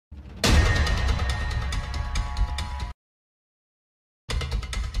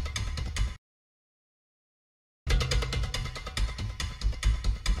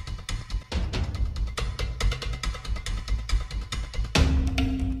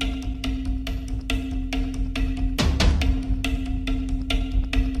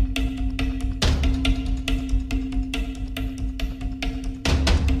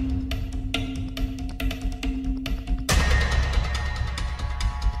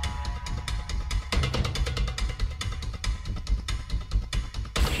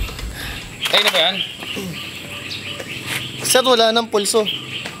Tayo na ba yan? Sir, wala nang pulso.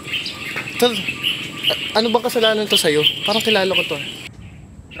 Sir, ano bang kasalanan to sa'yo? Parang kilala ko to.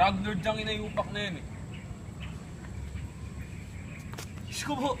 Drug lord diyang inayupak na yun eh. Diyos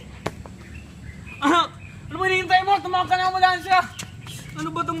ko po. Anak! Ano ba hinihintay mo? Tumawag ka na ambulansya! Ano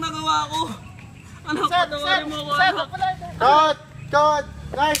ba itong nagawa ko? Anak, patawarin mo ako, anak. Cut!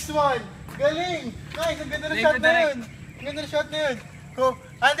 Nice one! Galing! Nice! Ang ganda na shot na yun! Ang ganda na shot na yun! Go!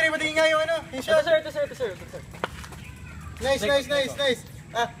 Andre, patingin nga yung ano? Yung shot! Ito sir. Nice!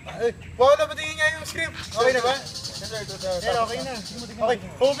 Wow na, patingin nga yung script! Okay na ba? Yan, okay na. Okay,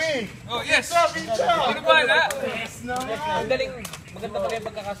 Kobe! Oh, yes! Ano ba na? Yes naman! Ang galing. Maganda pala yung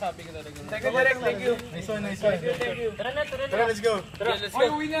pagkakasabi ko talaga. Thank you. Nice one. Thank you. Tara, let's go!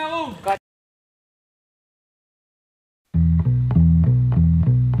 Ay, uwi na ako!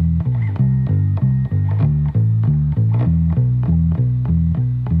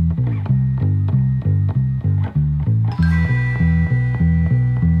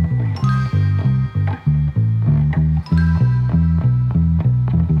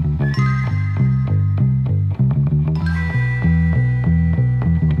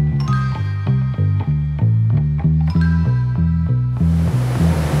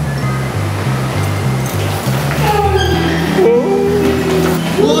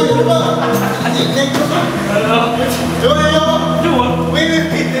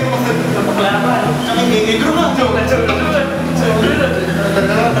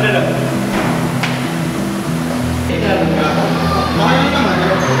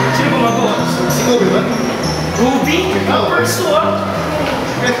 Sino gumagawa? Si Kobe ba? Ruby? Ang perso ah!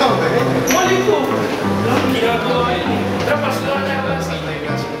 Ito ba eh? Mali ko! Ang ginagawa yun eh. Tara, pasulan na ako.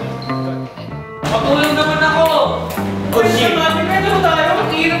 Matulong naman ako! Uy, shit! Pwede mo tayo?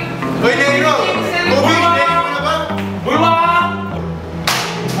 Ang hirap! Uy, Nero! Kobe! Nero mo na ba? Bulwak!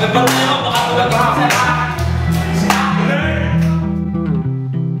 Ay, ba't na yun? Baka tulad ka sa lahat!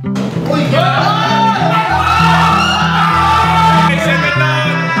 Uy!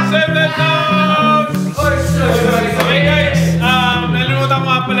 Okay guys, nalimutan ko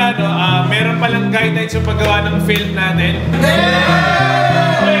nga pala, no? Meron palang guidelines yung paggawa ng film natin.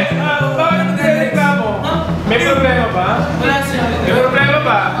 Bakit nagreklamo? May problema ba? Wala siya. May problema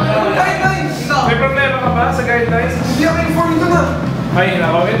ba? Guidelines! May problema ka ba sa guidelines? Hindi ako informed ito na. Ay,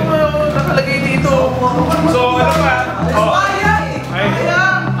 nako. Ito nga nakalagay dito. So, ano ba? Kaya eh! Ay.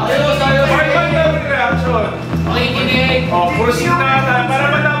 Tayo. Bakit ba yung reaction? Makikinig. Proceed na tayo para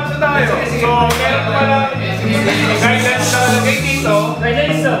matapos na tayo. So, meron pala guidelines na nalagay dito.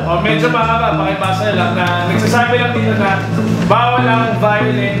 Medyo mahaba, pakipasa na lang na nagsasabi lang dito na bawal ang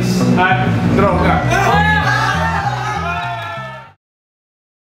violence at droga.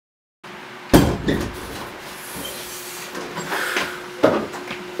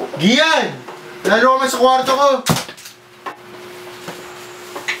 Gian! Lalo ka man sa kwarto ko!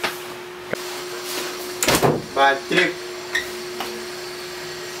 Bad trip.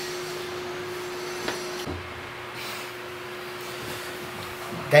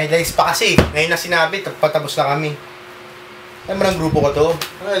 Guidelines pa kasi. Ngayon na sinabi, patapos na kami. Alam mo ng grupo ko to?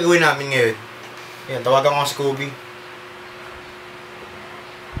 Ano gagawin namin ngayon? Yan, tawagan ko si Kobe.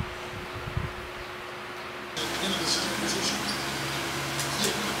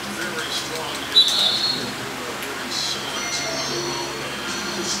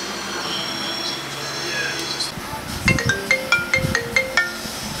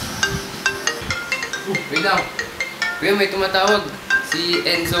 Wait lang. Kuya, may tumatawag. Si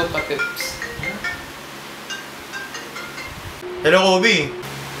Enzo Papeps. Hello, Kobe.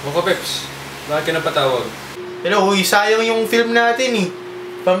 Moko Peps, bakit ka napatawag? Hello, uy, sayang yung film natin eh.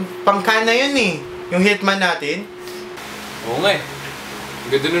 Pangkana yun eh. Yung hitman natin. Oo nga eh. Ang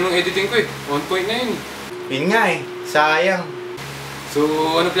ganda na nung editing ko eh. On point na yun eh. Yun nga eh. Sayang. So,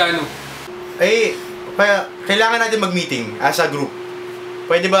 ano plano? Eh, kailangan natin mag-meeting as a group.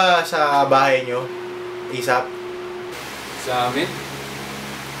 Pwede ba sa bahay nyo? ASAP? Sa amin?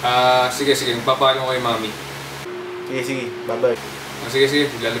 Sige. Magpapalo ko kay Mami. Sige. Bye-bye. Sige.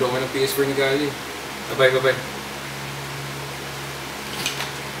 Lalaro ko ng PS4 ni Gali. Bye-bye.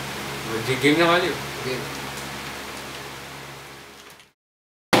 Game na Gali. Game.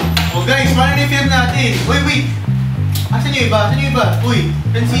 Oh guys, paano na yung film natin? Wait! Asan yung iba? Uy,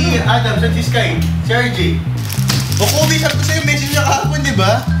 saan si Adam, saan si Sky, si RJ? O Kobe, sabi ko sa'yo, message niya kahapon, di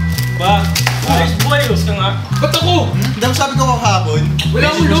ba? Ba? Bumayos ka nga. Ba't ako? Dam sabi ko kahapon,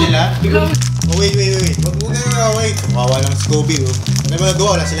 message mo sila? Oh, wait. Wait. Kawawa lang si Kobe, oh. Ano yung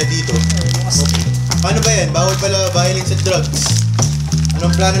magawa? Wala sila dito. Okay. Paano ba yan? Bawal pala violence at drugs.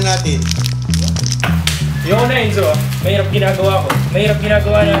 Anong plano natin? Yung na Enzo, mahirap ginagawa ko. Mahirap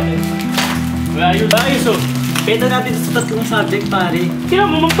ginagawa natin. Ayos oh. Pwede natin sa tatlong subject, pare. Kaya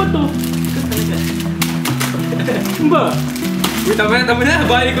mo magpato. Ano ba? Uy, tama na.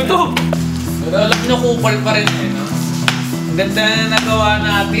 Balik ko to. Pero alam nyo, kupal pa rin eh, no? Ang ganda na nagawa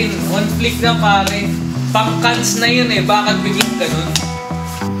natin. One flick na pare. Pang-cans na yun eh. Bakit biglang ganun?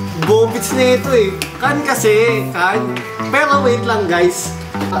 Bobits na ito eh. Kan kasi, kan. Pero wait lang guys.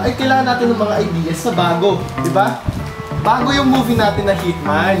 Ay, kailangan natin ng mga ideas na bago. Diba? Bago yung movie natin na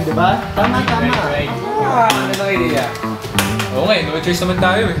Hitman, diba? Tama. Ano ang idea? Oo nga, no choice naman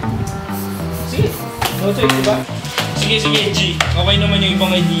tayo eh. Sige. No choice, diba? Sige, G. Okay naman yung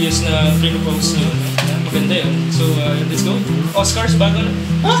ibang ideas na pre-propose nyo. Maganda yun. So, let's go. Oscars, bago na.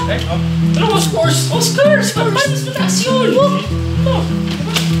 Ha? Right? Ano Oscars? Oscars! Paris mataas yun!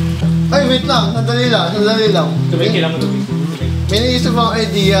 Ay, wait lang. Sandali lang. Tubig, kailangan mo tubig. May naisip akong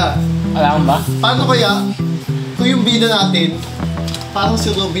idea. Alam ba? Paano kaya kung yung bida natin parang si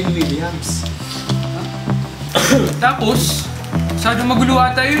Robin Williams? Tapos, masyado magulo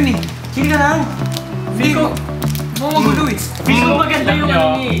ata yun eh. Sige ka lang. Hindi ko. Magulo eh. Feel ko maganda yung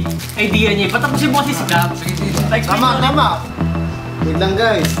ano niya idea niya. Patapusin mo kasi si Cap. Tama. Wait lang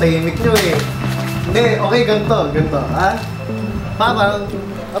guys, tahimik nyo eh. Hindi, okay, ganito, ha? Parang,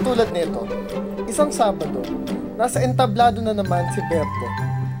 katulad nito, isang Sabado, nasa entablado na naman si Berto.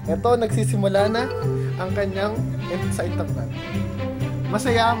 Ito, nagsisimula na ang kanyang sa entablado.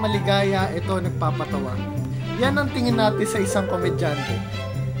 Masaya, maligaya, ito nagpapatawa. Yan ang tingin natin sa isang komedyante.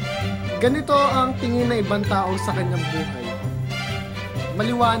 Ganito ang tingin ng ibang tao sa kanyang buhay.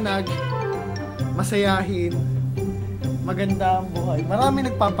 Maliwanag, masayahin, maganda ang buhay. Marami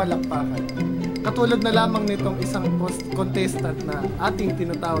nagpapalakpakan. Katulad na lamang nitong isang contestant na ating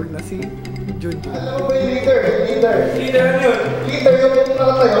tinatawag na si Junjun. Alam mo yung leader? Leader ano yun? Leader yung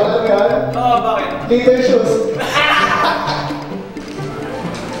nakatayo, alam mo yan? Oo, bakit? Leader shoes.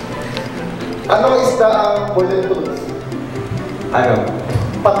 Anong isda ang bulletproof? Ano?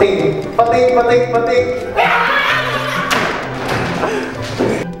 Pating.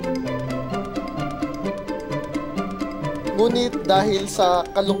 Ngunit dahil sa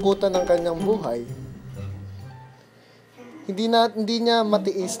kalungkutan ng kanyang buhay, hindi niya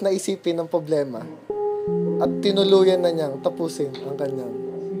matiis na isipin ang problema at tinuluyan na niyang tapusin ang kanyang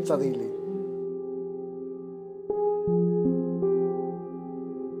sarili.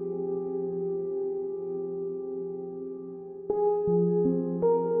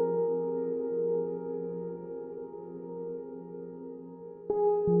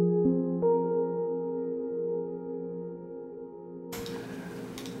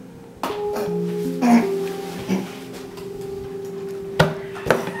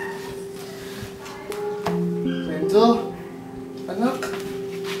 Enzo, anak,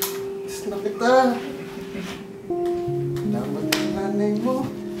 kiss na kita. Salamat ng nanay mo.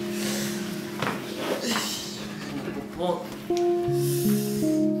 Ano po?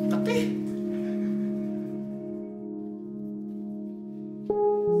 Kape.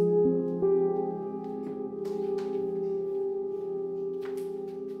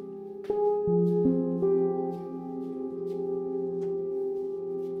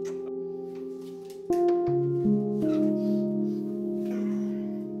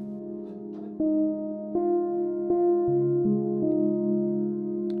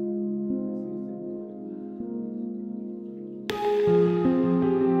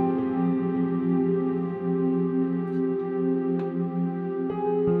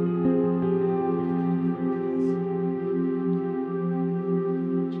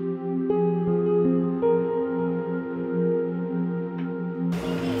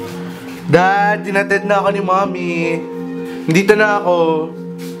 Dad, tinatid na ako ni Mommy. Nandito na ako.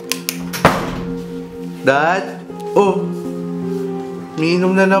 Dad? Oh.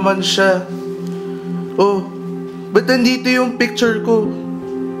 Miinom na naman siya. Oh. Ba't nandito yung picture ko?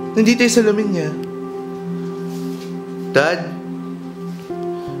 Nandito yung salamin niya. Dad?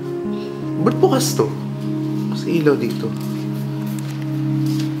 Ba't bukas to? Kasi ilaw dito.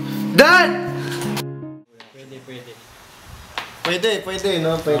 Dad! Pwede,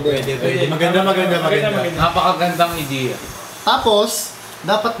 no? Pwede. Maganda. Napakagandang idea. Tapos,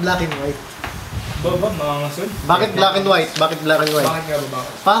 dapat black and white. Baba, makangasun. Bakit black and white? Bakit nga ba?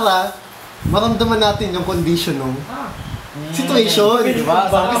 Para maramdaman natin yung condition ng situation, di ba?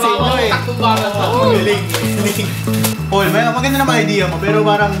 Sabi sa inyo eh. Galing. Paul, maganda naman idea mo, pero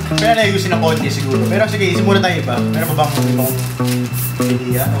parang kaya na-ayusin ng konti siguro. Pero sige, isimula tayo iba. Meron pa bang ibang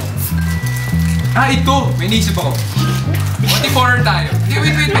idea? Ito! May naisip ako. What if horror tayo?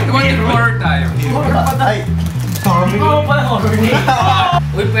 Wait. What if horror tayo? Ay! Oo pala horror niya.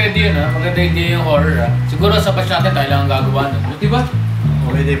 Uy, pwede yun ha. Maganda idea yung horror ha. Siguro sa batch natin tayo lang ang gagawa nun. Di ba?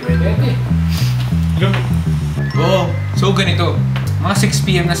 Pwede. Oo. So ganito, mga 6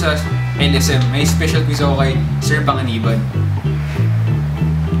 PM na sa LSM, may special quiz ako kay Sir Panganiban.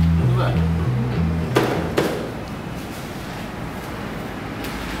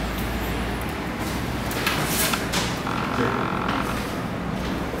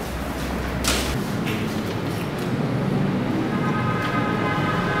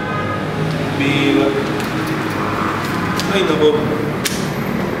 Bira. Ay, nako.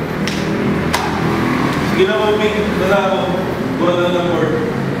 Sige na, Mami. Dala ako. Buwan na ng work.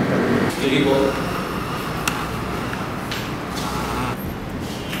 Sige po.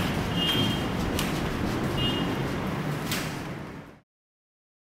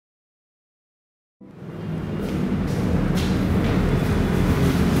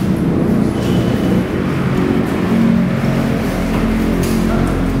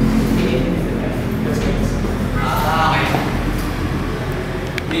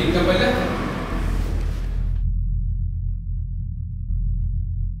 Late ka pala.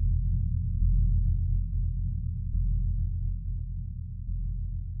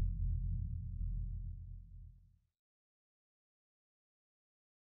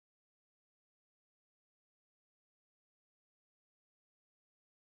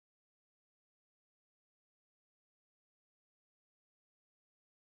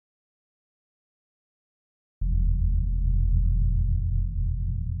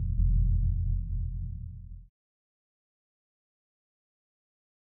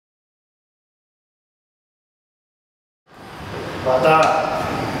 Bata!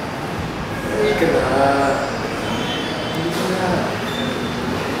 Uwi ka na. Uwi ka na.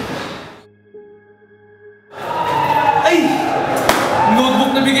 Ay!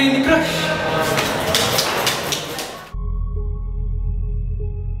 Notebook na bigay ni Crush.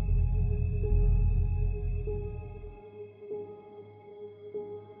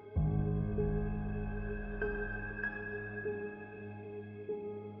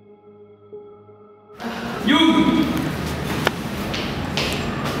 Yun!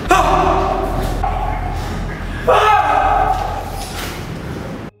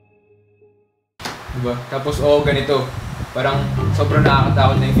 Diba? Tapos ganito. Parang sobrang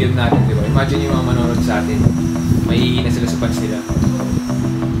nakakatakot na yung film natin, diba? Imagine yung mga manonood sa atin. Mahihina sila sa pants nila.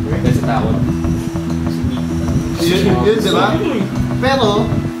 Dahil sa takot. Yun, diba? Pero,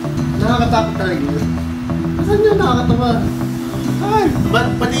 nakakatakot talaga yun. Saan yun nakakatawa? Ay,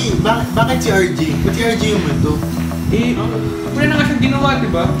 bakit si RG? Ba't si RG yung multo? Wala na nga siyang ginawa,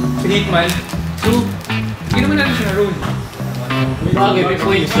 diba? Si Hitman. So, ginawa natin siya na role. Bagay, may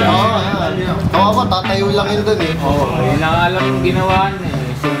point siya. Oo, ako, tatayo lang yun dun eh. Oo, yun lang alam yung ginawa niya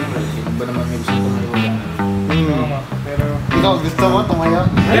eh. Siyempre, sino ba naman may gusto tumayo lang? Pero Ikaw, gusto mo tumaya?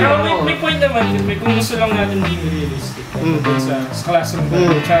 pero may point naman, siyempre, kung gusto lang natin maging realistic sa classroom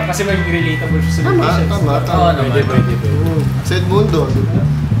tsaka kasi maging relatable siya sa patients. Tama. Oo naman. Pwede. Sad mundo, di ba?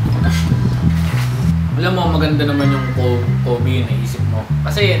 Alam mo, maganda naman yung Kobe yung naisip mo.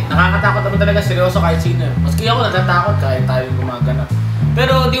 Kasi nakakatakot naman talaga, seryoso kahit sino. Maski ako natatakot kahit tayo gumaganap.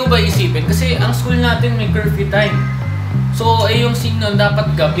 Pero di mo ba isipin? Kasi ang school natin may curfew time. So, yung scene nun dapat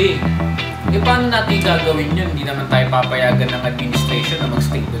gabi. Paano natin gagawin yun? Hindi naman tayo papayagan ng administration na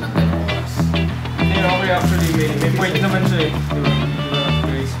mag-stay doon ng ganung oras. Pero okay, actually, may point naman siya eh. Diba,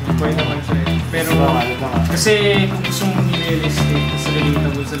 guys? May point naman siya eh. Pero, kasi kung gusto mong maging realistic, kasi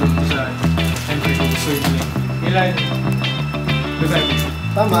relatable sa loob ko sa atin. Siyempre, kung gusto yun eh. Kailan? Diba?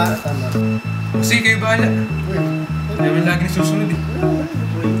 Tama. Kasi kayo bahala. Hindi namin lagi nasusunod eh.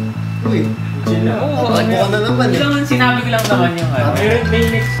 Uy, Chill lang. Oo, Takbo ka na naman eh. Sinabi ko lang naman yung ano. May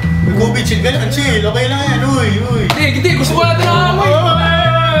next. May COVID, chill ka lang, chill. Okay lang yan, uy. Hindi, gusto ko natin ang amoy.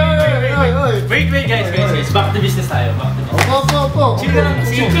 Wait guys. Back to business tayo. Opo. Chill ka lang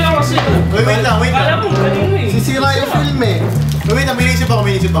kasi. Wait lang. Kala mo, kanino eh. Sisira yung film eh. Wait lang, may naisip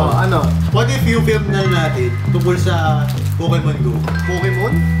ako. Ano? What if yung film na natin tungkol sa Pokemon Go?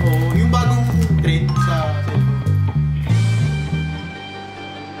 Pokemon? Oo, yung bagong trend sa cellphone.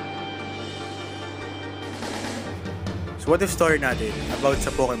 So what if story natin about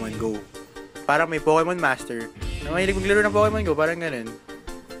sa Pokemon Go? Parang may Pokemon Master na mahilig maglaro ng Pokemon Go, parang ganun.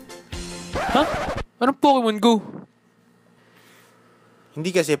 Ha? Anong Pokemon Go?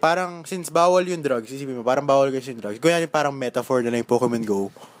 Hindi kasi, parang since bawal yung drugs, isipin mo, parang bawal kasi yung drugs. Gawin natin parang metaphor na lang yung Pokemon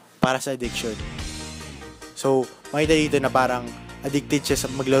Go para sa addiction. So, makita dito na parang addicted siya sa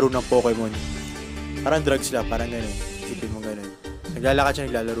maglaro ng Pokemon. Parang drugs lang, parang ganun. Isipin mo ganun. Naglalakad siya,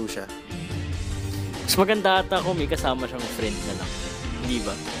 naglalaro siya. Mas maganda ata kung may kasama siyang friend na lang. Hindi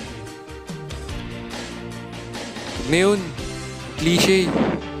ba? Ngayon, cliche.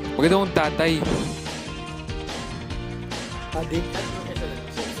 Maganda akong tatay. Adik.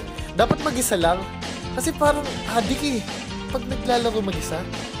 Dapat mag-isa lang. Kasi parang adik eh. Pag naglalaro mag-isa.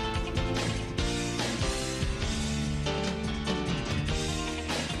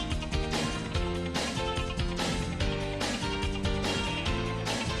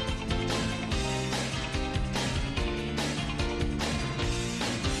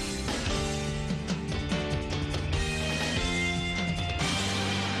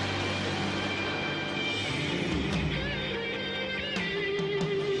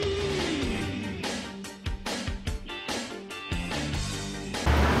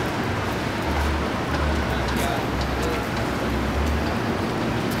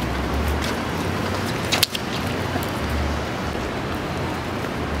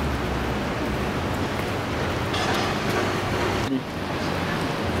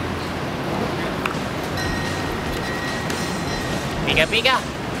 Pika pika.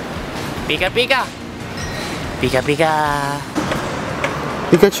 Pika pika. Pika pika.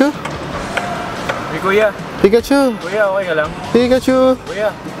 Pikachu? Hey, kuya. Pikachu? Kuya, okay ka lang? Pikachu? Kuya.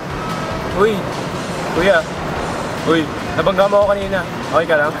 Uy. Kuya. Uy, nabangga mo ako kanina. Okay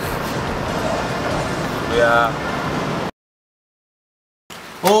ka lang? Kuya.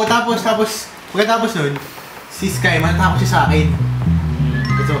 Oo, tapos, pagkatapos nun, si Sky, manatapos siya sa akin.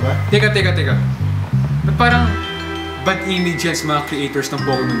 Gusto ba? Teka. Ba't parang bad image yan sa mga creators ng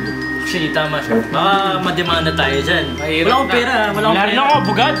Pokemon Go? Actually, tama siya. Baka mademanda tayo dyan. Mahirap Wala akong na. pera. Wala akong Lalo pera. na ako,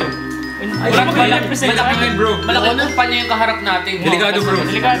 abogado. Wala akong represent sa Malaki akin. bro. Malaking kumpanya yung kaharap natin. Delikado, bro.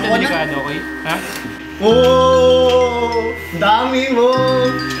 Delikado, okay? Ha? Oh! Dami mo!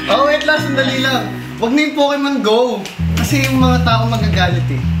 Oh, wait lang, sandali lang. Huwag na yung Pokemon Go. Kasi yung mga tao magagalit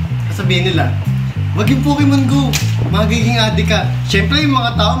eh. Sasabihin nila, wag yung Pokemon Go. Magiging addict ka. Siyempre yung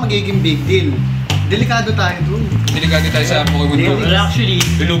mga tao magiging big deal. Delikado tayo dun. Delikado tayo sa Pokemon Go. Well, actually,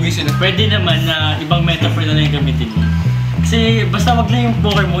 Lulugi sila. pwede naman na ibang metaphor na lang yung gamitin mo. Kasi basta wag na yung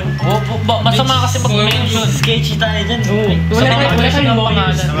Pokemon. Masama kasi mag-mention. Sketchy tayo dyan. Wala kayong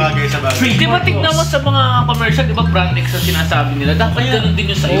pangalan. Sabagay. Di ba tignan mo sa mga commercial, di ba brand X ang sinasabi nila? Dapat ganun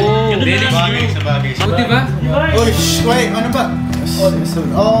din yung sa iyo. Ganun din yung Sabagay. Oh, diba? Uy, shh, wait, ano ba?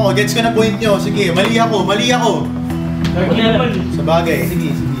 Oo, gets ko na point nyo. Sige, mali ako. Sabagay.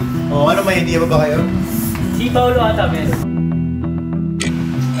 Sige. Oo, ano may idea ba kayo? Si Paolo ata meron.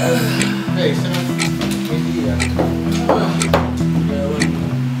 Guys, ano? Idea.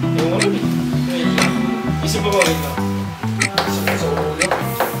 Isip mo ba ulit na?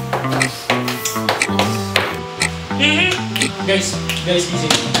 Guys, easy.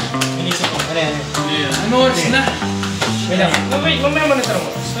 Inisip ko. Ano oras na? Wait lang. Mamaya mo na tanong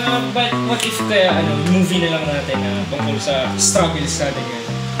ko. But what if kaya movie na lang natin na tungkol sa struggles natin ngayon?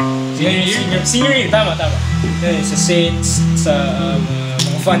 Senior year, tama. Sa sets, sa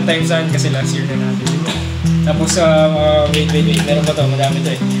mga fun times natin kasi last year na natin. Tapos, wait, meron pa to, madami to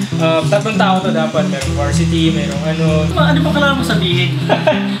eh. Tatlong tao to dapat, merong varsity, merong ano. Ano ba kailangan mo sabihin?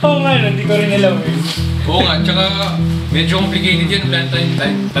 Oo nga, hindi ko rin alam eh. Oo nga, tsaka medyo complicated yan. Wala tayong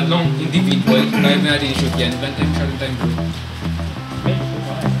time. Tatlong individual. Kaya natin i-shoot yan. Wala tayong masyadong time bro.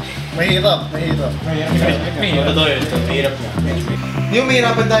 Mahirap. Mahirap nga. Yung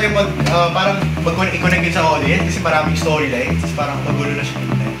mahirapan tayo parang mag-connect din sa audience kasi maraming storylines. Parang magulo na siya.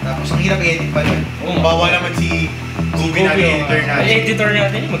 Tapos ang hirap i-edit pa rin. Bawa naman si Gobi na editor natin. Editor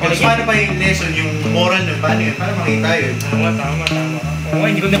natin, Tapos paano pa yung lesson, yung moral nun? Paano yun? Paano makita yun? Tama. Oo,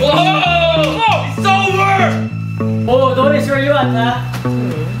 hindi ko na... Oh! It's over! Oh, don't is where you at, ha?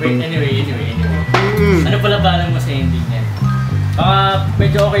 Wait, anyway. Ano pala balang mo sa ending niyan?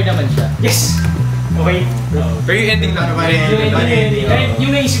 Medyo okay naman siya. Yes! Okay. Pero yung ending na. Ano ba rin?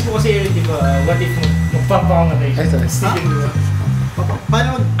 Yung naisip ko kasi, di ba, what if magpapakamatay siya?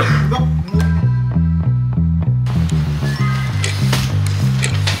 Paano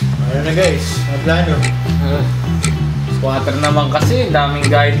ano na guys? Ang plano? Squatter naman kasi, daming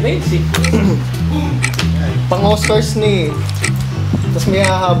guidelines eh. Pang-Oscars ni. Tapos may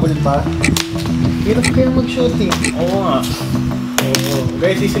hahabol pa. Hirap kayo mag-shooting. Oo nga.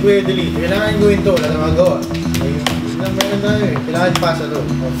 Guys, isip ko yung delete. Kailangan gawin to. Wala na magawa. Meron tayo eh. Kailangan pasa to.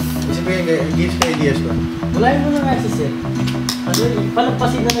 Isip ko yung gives ko ideas ko. Wala yung mga access eh.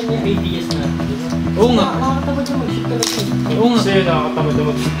 Palagpasin na lang yung ideas na. Oo nga. Nakakatamad yung mag-shoot talaga. Oo nga. Kasi nakakatamad na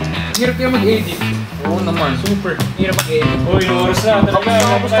Hirap kaya mag-edit. Oo naman. Super. Hirap mag-edit. Uy, oras na.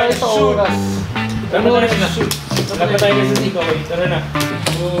 Tapos tayo sa oras. Ano oras na? Wala pa tayo kasi dito. Okay, tara na.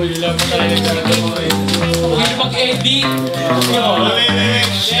 Uy, wala pa tayo nagkarata mo eh. Hirap mag-edit.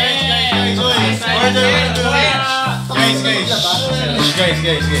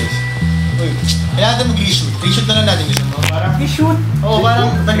 Guys. Uy, kailangan natin mag-reshoot. Reshoot na lang natin gusto mo. Parang... Reshoot? Oo,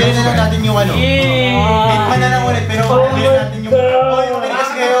 parang tanggalin na lang natin yung ano. Hitman na lang ulit, pero tanggalin natin yung... Uy, makinig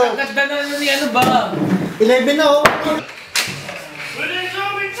kasi kayo. Ganda na yun Dali, ano ba? 11 na oh.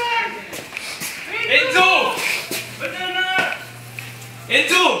 Enzo!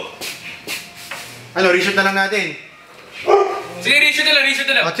 Enzo! Ano, reshoot na lang natin. Sige, reshoot na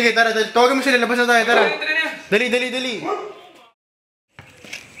lang. O, sige, tara. Tawagan mo sila. Labas na tayo, tara. Tara na. Dali.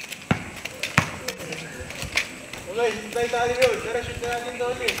 Okay, hindi tayo yun. Tara, shoot na natin ito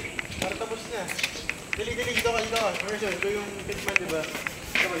ulit. Para tapos na. Dali, dito ka. Version, ito yung pitman, diba?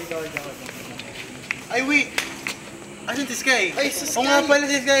 Dito ka. Ay, wait! Asan si Sky? Ay, si Sky! Oo nga pala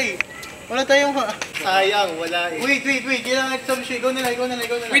si Sky. Wala tayong... Sayang, wala eh. Wait. Kailangan ito siya. Ikaw na lang.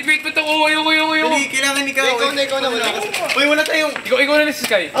 Wait, ba't ako? Ayoko. Dali, kailangan ikaw. Ikaw na, wala ka. Uy, wala tayong... Ikaw na si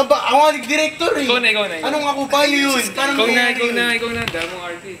Sky. Aba, ako nga nag-director eh. Ikaw na. Anong ako? Paano yun? Ikaw na. Damong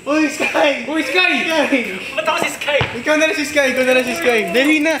arte. Uy, Sky! Sky! Ba't ako si Sky? Ikaw na lang si Sky.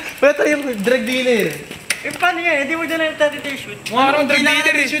 Dali na. Wala tayong drug dealer. Eh, paano yan? Hindi mo dyan na shoot. Mga arang drug Kailangan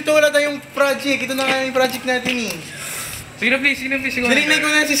leader natin shoot. Wala tayong project. Ito na nga yung project natin eh. Sige na, please. Dali na, ikaw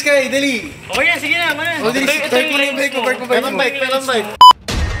na si Sky. Dali. Okay yan, sige na, mana. O, dali. Start mo na yung bike mo. Pelang bike.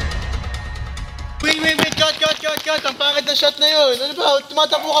 Wait. Cut. Ang pangit na shot na yun. Ano ba?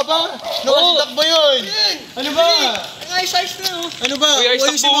 Tumatakbo ka ba? Nakasitak ba yun? Ano ba? Ang ayos-ayos na, oh. Ano ba? Uy, ayos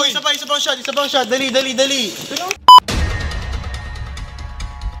Ayusin mo. takbo, Isa pang shot. Dali.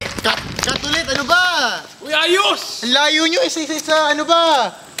 Cut ulit. Ano ba? Uy, ayos! Ang layo nyo. Isa. Ano ba?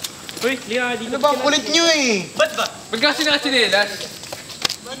 Uy, liha, dito. Ano ba? Ang kulit nyo eh. Ba't ba? Ba't kasi nakachinelas?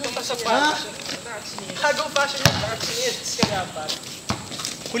 Ha? Bagong fashion yung vaccines. Kaya pa.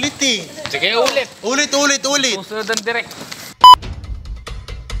 Kulit eh. Sige, ulit. Ulit. Susunod ang direct.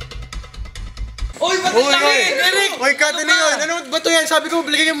 Uy, cut na yun. Ano bato yan? Sabi ko,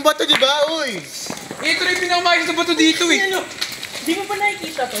 bigyan yung bato, di ba? Uy. Ito na yung pinakamayos na bato dito eh. Di mo pa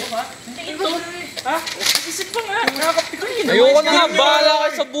nakikita to, ha? Hindi ito. Ha? Isip pa nga. Nakakapikoy. Ayoko na nga. Bahala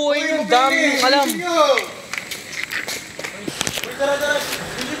kayo sa buhay niyo. Dami yung alam. Uy, tara.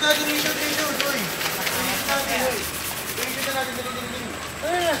 Reshoot natin. Uy. Reshoot natin.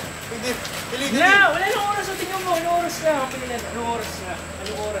 Dali. Wala nang oras. Tingnan mo, anong oras na? Anong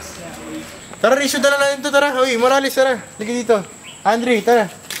oras na? Tara, reshoot na lang natin ito. Tara. Uy, Morales, tara. Lagi dito. Andre, tara.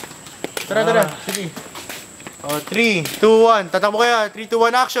 Tara. Sige. O, 3, 2, 1. Tatakbo kaya. 3, 2,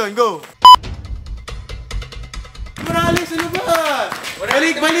 1, action. Go. Morales, ano ba?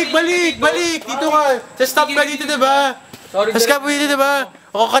 Balik. Dito ka. Sa stop ka dito, diba? Sa stop ka dito, diba?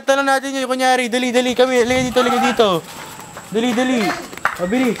 O, cut na lang natin yun. Kunyari, dali. Kami, liga dito. Dali. O,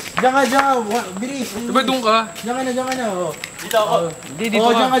 bilis. Diyan ka. Bilis. Diba doon ka? Diyan ka na. O. Dito ako. Hindi, dito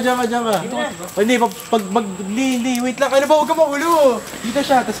Oo, ka. diyan ka. Hindi, wait lang. Ano ba? Huwag ka magulo. Dito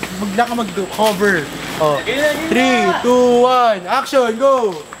siya, tapos magla ka mag-cover. Oh. 3, 2, 1, action,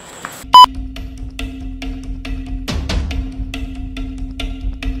 go!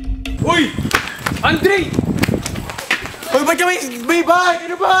 Uy! Andre! Uy, ba't ka may bag?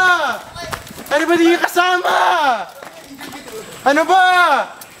 Ano ba? Ano ba di ka kasama? Ano ba?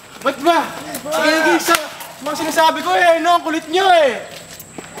 Ba't ba? Sige, sa mga sinasabi ko eh, no? Ang kulit nyo eh.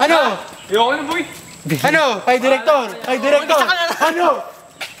 Ano? Ayoko na, boy. Ano? Kay direktor? Ano?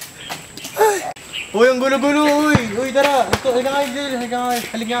 Uy, ang gulo-gulo, uy, tara.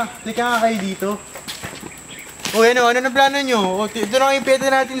 Halika nga kayo dito. Uy, ano na plano nyo? Ito na yung peta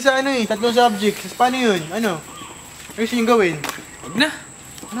natin sa ano eh, 3 subjects. Paano yun? Ano? Ano gusto nyo gawin? Huwag na.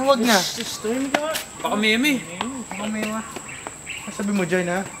 Ano wag na? Baka meme. Sabi mo dyan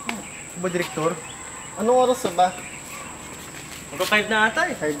ha? Ano ba, direktor? Anong oras na ba? Magka-5 na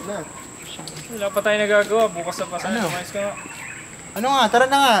ata eh. 5 na. Wala pa tayo nagagawa. Bukas na pa sa Ano? kumayos ka nga. Ano nga? Tara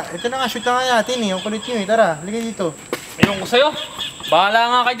na nga. Ito na nga, shoot na nga natin eh. Ang kulit nyo eh. Tara, halika dito. Ayun ko sa'yo.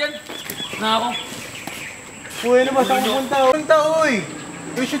 Bahala nga kayo dyan. Na ako. Uy, ano ba? Saan pupunta? Punta, uy!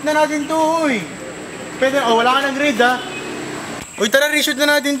 Uy, shoot na natin to, uy! Pwede, wala ka ng grade ha? Uy, tara, reshoot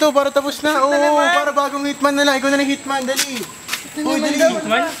na natin to para tapos na. Oo, para bagong hitman na lang. Ikaw na lang hitman, dali. Uy, dali.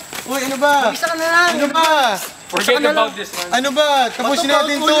 Uy, ano ba? Isa ka na lang. Ano ba? Forget about this, man. Ano ba? Tapusin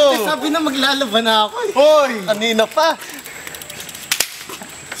natin to. Sabi na maglalaban na ako eh. Hoy! Kanina pa.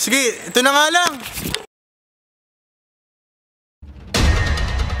 Sige, ito na nga lang.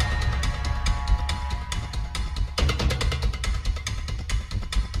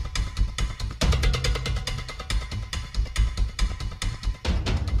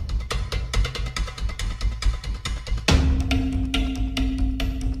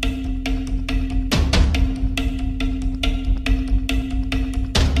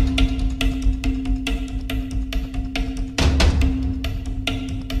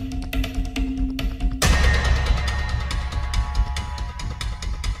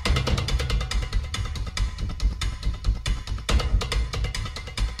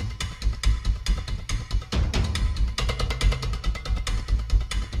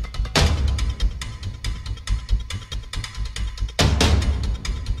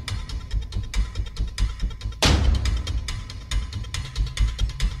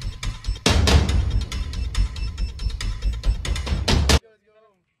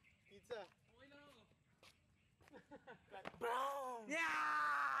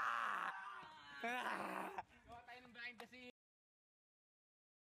 Gawa tayo ng behind the scene.